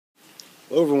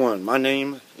Hello everyone, my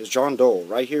name is John Dole,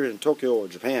 right here in Tokyo,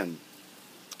 Japan.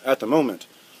 At the moment,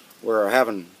 we're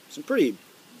having some pretty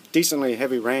decently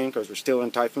heavy rain because we're still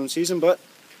in typhoon season, but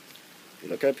if you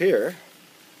look up here,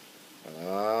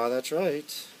 that's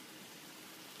right,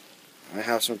 I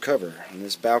have some cover on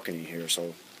this balcony here,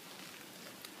 so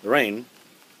the rain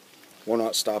will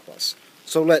not stop us.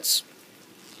 So let's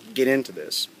get into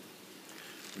this.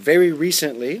 Very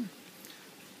recently,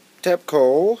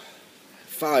 TEPCO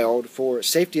filed for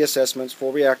safety assessments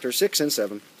for reactors 6 and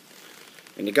 7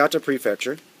 in Niigata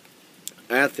Prefecture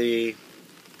at the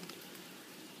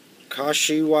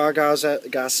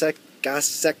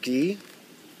Kashiwagasekari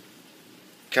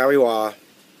Kariwa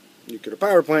nuclear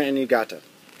power plant in Niigata.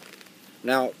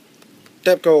 Now,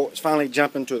 TEPCO is finally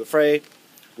jumping to the fray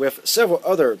with several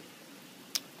other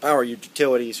power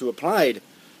utilities who applied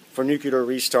for nuclear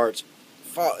restarts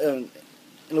a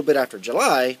little bit after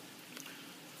July,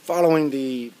 following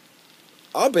the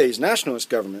Abe's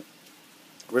nationalist government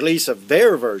release of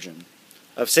their version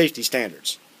of safety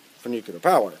standards for nuclear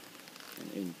power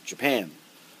in Japan.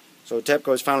 So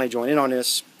TEPCO has finally joined in on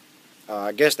this.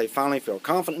 I guess they finally feel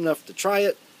confident enough to try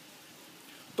it,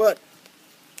 but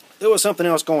there was something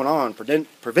else going on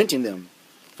preventing them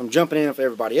from jumping in with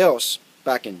everybody else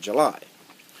back in July.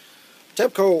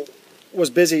 TEPCO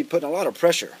was busy putting a lot of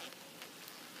pressure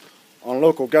on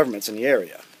local governments in the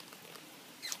area.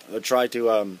 They tried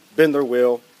to bend their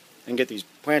will and get these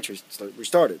plants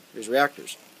restarted, these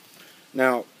reactors.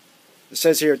 Now, it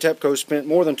says here TEPCO spent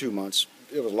more than 2 months,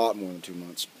 it was a lot more than 2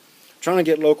 months, trying to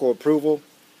get local approval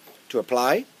to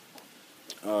apply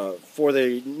for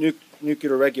the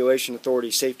Nuclear Regulation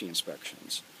Authority safety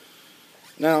inspections.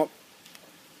 Now,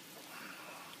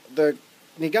 the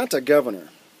Niigata governor,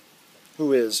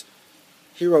 who is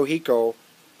Hirohiko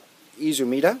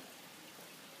Izumida,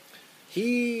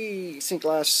 he, I think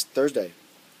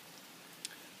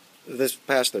this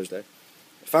past Thursday,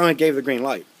 finally gave the green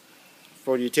light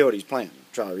for the utilities plan to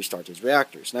try to restart these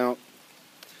reactors. Now,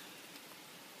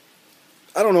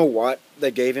 I don't know what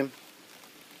they gave him,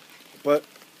 but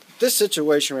this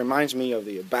situation reminds me of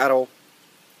the battle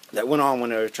that went on when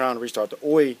they were trying to restart the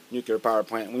Oi nuclear power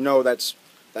plant. We know that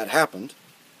happened.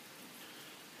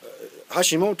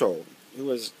 Hashimoto, who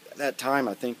was at that time,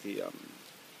 I think, the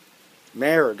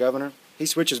mayor or governor, he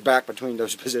switches back between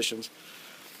those positions.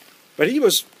 But he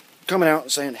was coming out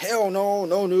and saying, hell no,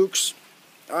 no nukes.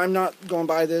 I'm not going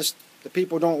by this. The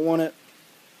people don't want it.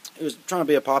 He was trying to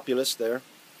be a populist there.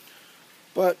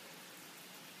 But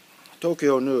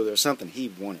Tokyo knew there was something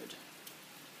he wanted.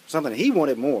 Something he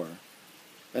wanted more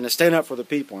than to stand up for the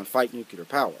people and fight nuclear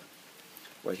power.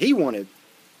 What he wanted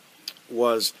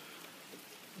was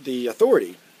the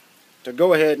authority to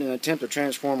go ahead and attempt to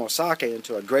transform Osaka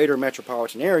into a greater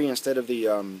metropolitan area instead of the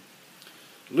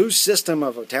loose system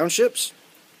of townships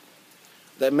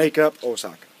that make up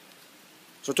Osaka.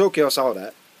 So Tokyo saw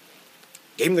that,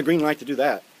 gave him the green light to do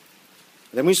that.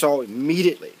 And then we saw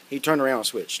immediately he turned around and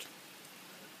switched.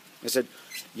 He said,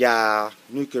 yeah,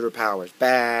 nuclear power is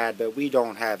bad, but we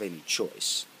don't have any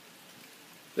choice.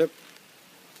 Yep.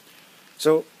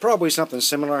 So probably something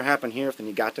similar happened here with the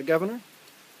Niigata governor.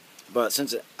 But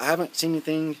since I haven't seen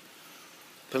anything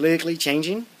politically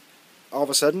changing all of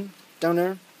a sudden down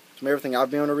there from everything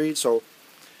I've been able to read, so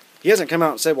he hasn't come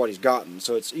out and said what he's gotten.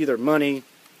 So it's either money,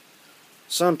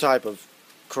 some type of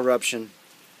corruption,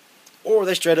 or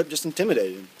they straight up just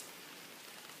intimidated him.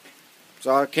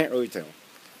 So I can't really tell.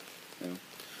 You know.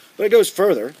 But it goes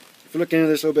further. If you look into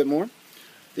this a little bit more,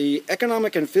 the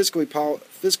Economic and Fiscal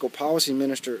Policy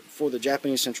Minister for the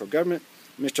Japanese Central Government,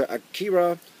 Mr.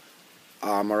 Akira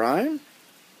Marian,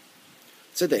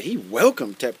 said that he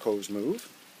welcomed TEPCO's move,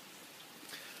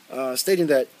 stating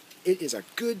that it is a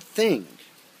good thing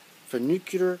for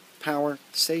nuclear power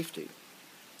safety,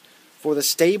 for the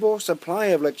stable supply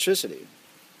of electricity,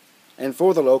 and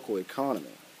for the local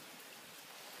economy.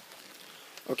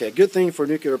 Okay, good thing for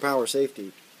nuclear power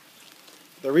safety.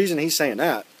 The reason he's saying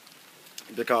that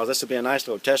is because this will be a nice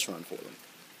little test run for them.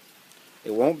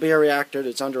 It won't be a reactor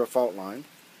that's under a fault line.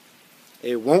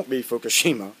 It won't be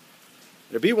Fukushima.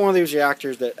 It'll be one of these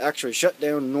reactors that actually shut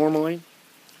down normally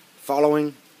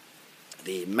following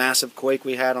the massive quake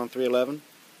we had on 3/11.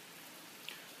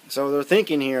 So they're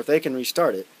thinking here if they can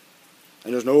restart it,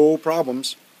 and there's no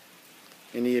problems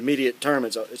in the immediate term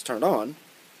it's turned on,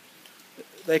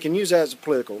 they can use that as a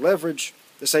political leverage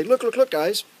to say, look,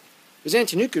 guys, these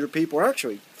anti-nuclear people are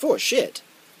actually full of shit.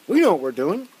 We know what we're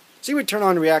doing. See, we turn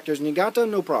on the reactors in Niigata,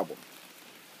 no problem.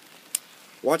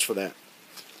 Watch for that.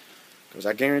 Because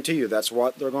I guarantee you that's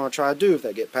what they're going to try to do if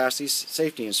they get past these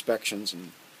safety inspections.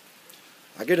 And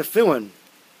I get a feeling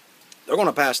they're going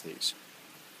to pass these.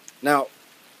 Now,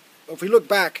 if we look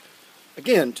back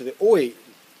again to the Oi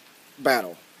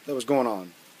battle that was going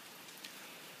on,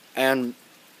 and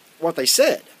what they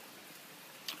said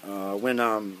when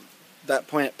that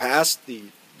plant passed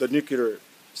the nuclear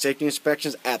safety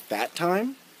inspections at that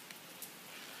time,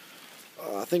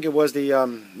 I think it was the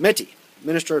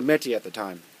Minister of METI at the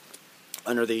time,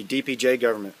 under the DPJ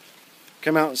government,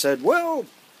 came out and said, well,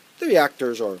 the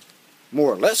reactors are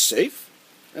more or less safe,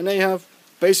 and they have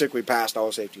basically passed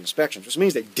all safety inspections, which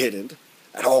means they didn't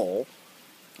at all,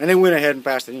 and they went ahead and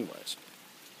passed it anyways.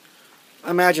 I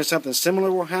imagine something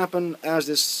similar will happen as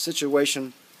this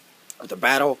situation at the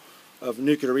battle of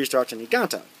nuclear restarts in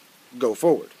Niigata go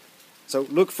forward. So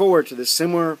look forward to this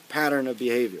similar pattern of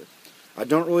behavior. I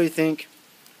don't really think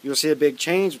you'll see a big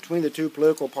change between the two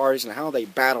political parties and how they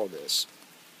battle this.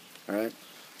 All right?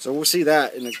 So we'll see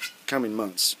that in the coming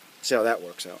months. See how that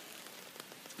works out.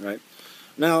 All right?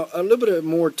 Now, a little bit of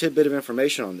more tidbit of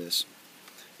information on this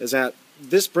is that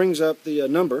this brings up the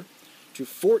number to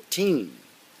 14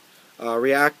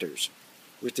 reactors,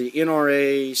 which the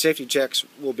NRA safety checks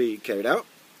will be carried out.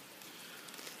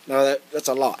 Now, that's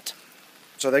a lot.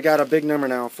 So they got a big number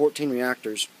now, 14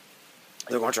 reactors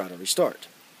they're going to try to restart.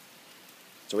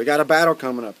 So we got a battle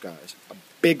coming up, guys. A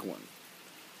big one.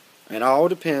 And it all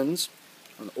depends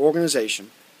on organization,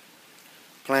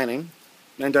 planning,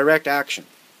 and direct action.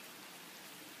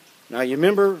 Now, you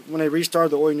remember when they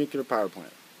restarted the Oi nuclear power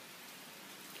plant?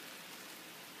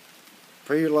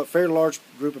 A fairly large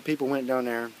group of people went down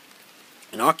there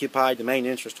and occupied the main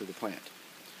entrance of the plant.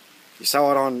 You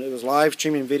saw it was live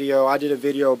streaming video. I did a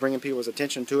video bringing people's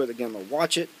attention to it. Again, to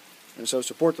watch it, and so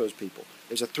support those people.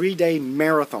 It was a 3-day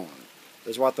marathon,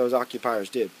 is what those occupiers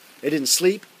did. They didn't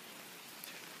sleep,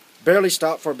 barely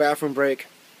stopped for a bathroom break,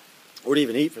 or to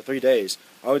even eat for 3 days.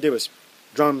 All they did was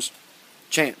drums,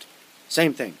 chant.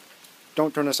 Same thing.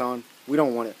 Don't turn us on. We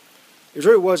don't want it. It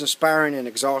really was inspiring and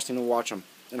exhausting to watch them,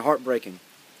 and heartbreaking.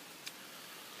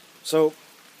 So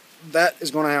that is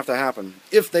going to have to happen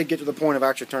if they get to the point of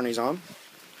actually turning these on.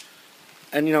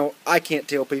 And you know, I can't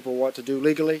tell people what to do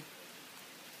legally,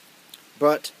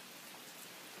 but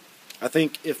I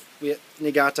think if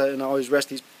Niigata and all these rest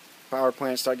of these power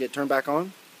plants start getting turned back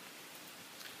on,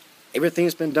 everything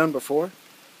that's been done before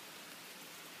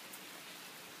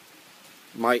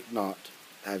might not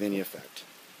have any effect.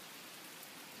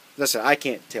 Listen, I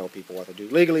can't tell people what to do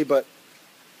legally, but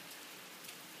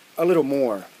a little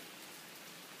more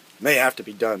may have to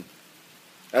be done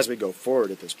as we go forward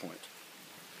at this point.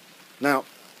 Now,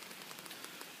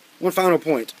 one final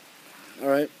point. All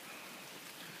right.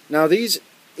 Now, these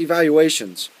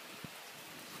evaluations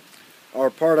are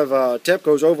part of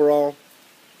TEPCO's overall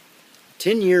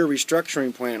 10-year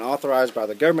restructuring plan authorized by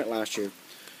the government last year.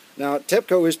 Now,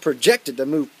 TEPCO is projected to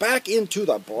move back into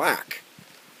the black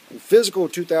in fiscal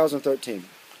 2013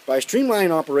 by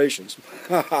streamlining operations,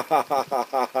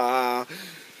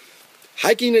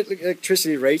 hiking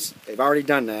electricity rates, they've already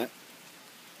done that,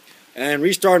 and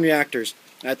restarting reactors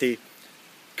at the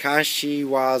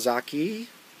Kashiwazaki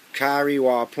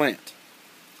Kariwa plant.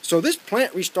 So this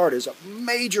plant restart is a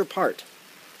major part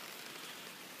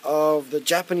of the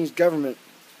Japanese government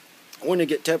wanting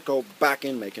to get TEPCO back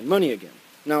in making money again.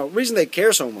 Now, the reason they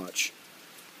care so much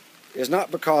is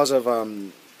not because of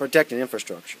protecting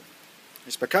infrastructure.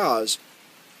 It's because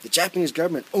the Japanese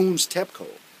government owns TEPCO.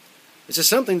 This is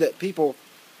something that people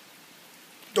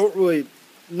don't really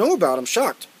know about. I'm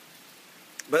shocked.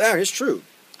 But yeah, it's true.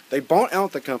 They bought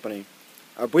out the company,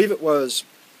 I believe it was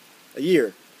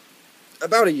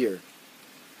about a year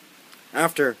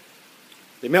after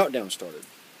the meltdown started.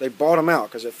 They bought them out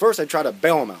because at first they tried to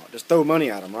bail them out, just throw money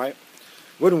at them, right?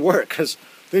 Wouldn't work because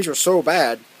things were so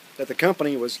bad that the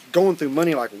company was going through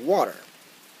money like water.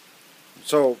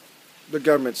 So the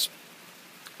government's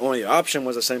only option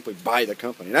was to simply buy the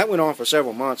company. And that went on for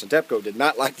several months, and TEPCO did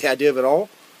not like the idea of it all.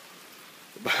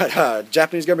 But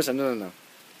Japanese government said, no.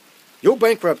 You'll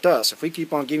bankrupt us if we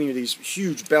keep on giving you these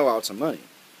huge bailouts of money.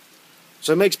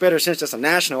 So it makes better sense just to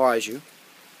nationalize you,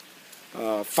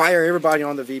 fire everybody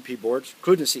on the VP boards,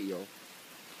 including the CEO,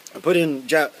 and put in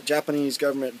Japanese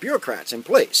government bureaucrats in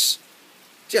place.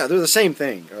 So yeah, they're the same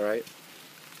thing, all right?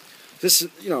 This,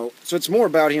 so it's more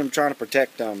about him trying to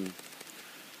protect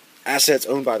assets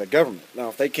owned by the government. Now,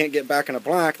 if they can't get back in the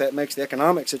black, that makes the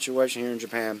economic situation here in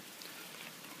Japan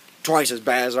twice as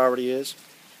bad as it already is.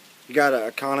 You got an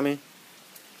economy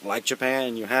like Japan,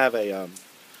 and you have a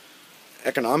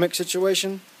economic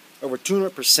situation. Over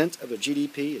 200% of the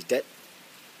GDP is debt.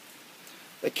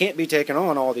 They can't be taking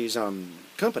on all these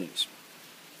companies.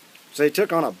 So they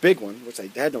took on a big one, which they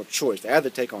had no choice. They had to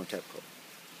take on TEPCO.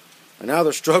 And now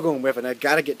they're struggling with it, and they've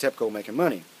got to get TEPCO making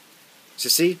money. So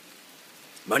see,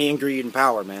 Money and greed and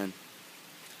power, man.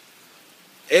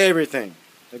 Everything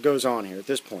that goes on here at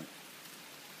this point.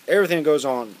 Everything that goes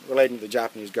on relating to the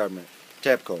Japanese government,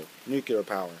 TEPCO, nuclear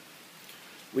power.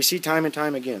 We see time and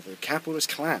time again, the capitalist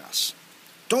class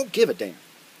don't give a damn.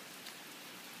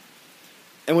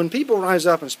 And when people rise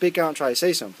up and speak out and try to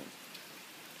say something,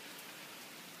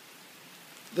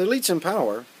 the elites in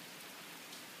power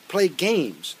play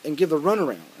games and give the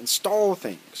runaround and stall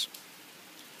things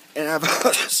and have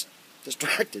us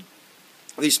distracted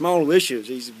with these small issues,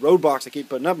 these roadblocks they keep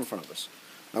putting up in front of us.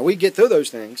 Now we get through those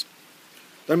things,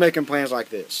 they're making plans like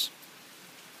this.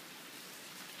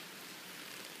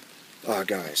 Oh,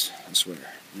 guys, I swear,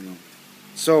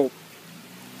 So,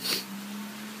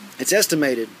 it's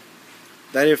estimated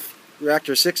that if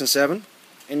reactors 6 and 7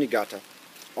 in Niigata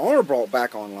are brought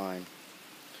back online,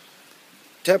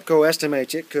 TEPCO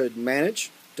estimates it could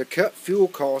manage to cut fuel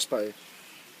costs by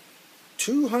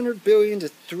 200 billion to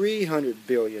 300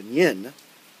 billion yen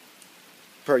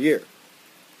per year.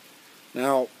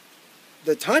 Now,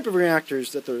 the type of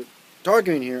reactors that they're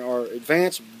targeting here are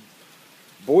advanced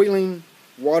boiling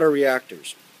water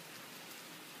reactors,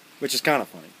 which is kind of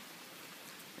funny.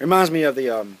 It reminds me of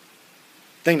the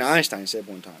thing that Einstein said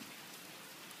one time.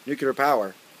 Nuclear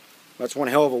power, that's one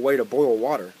hell of a way to boil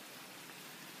water.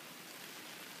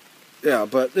 Yeah,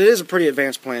 but it is a pretty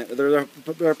advanced plant.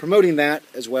 They're promoting that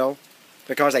as well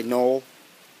because they know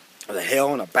the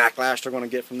hell and the backlash they're going to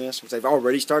get from this, which they've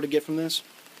already started to get from this.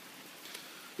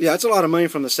 Yeah, it's a lot of money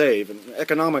from the save, and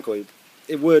economically,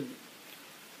 it would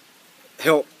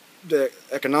help the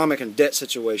economic and debt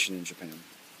situation in Japan.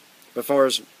 But as far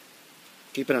as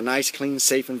keeping a nice, clean,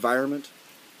 safe environment,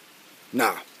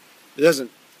 nah, it doesn't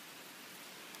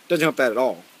help that at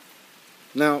all.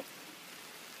 Now,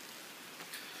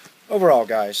 overall,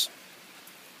 guys,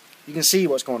 you can see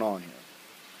what's going on here.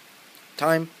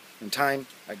 Time and time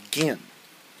again,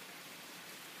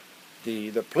 the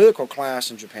political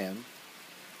class in Japan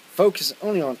focus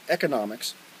only on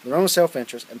economics, their own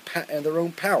self-interest, and their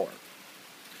own power.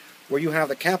 Where you have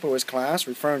the capitalist class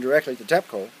referring directly to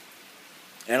TEPCO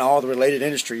and all the related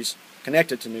industries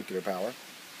connected to nuclear power.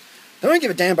 They don't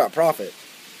give a damn about profit.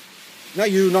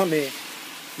 Not you, not me,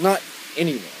 not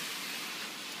anyone.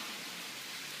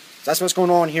 So that's what's going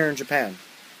on here in Japan.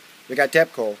 We got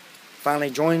TEPCO finally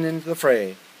joining into the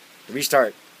fray to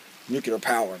restart nuclear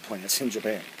power plants in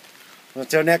Japan.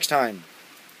 Until next time,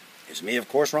 it's me, of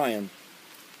course, Ryan,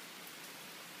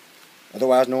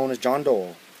 otherwise known as John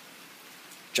Dole,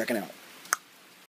 checking out.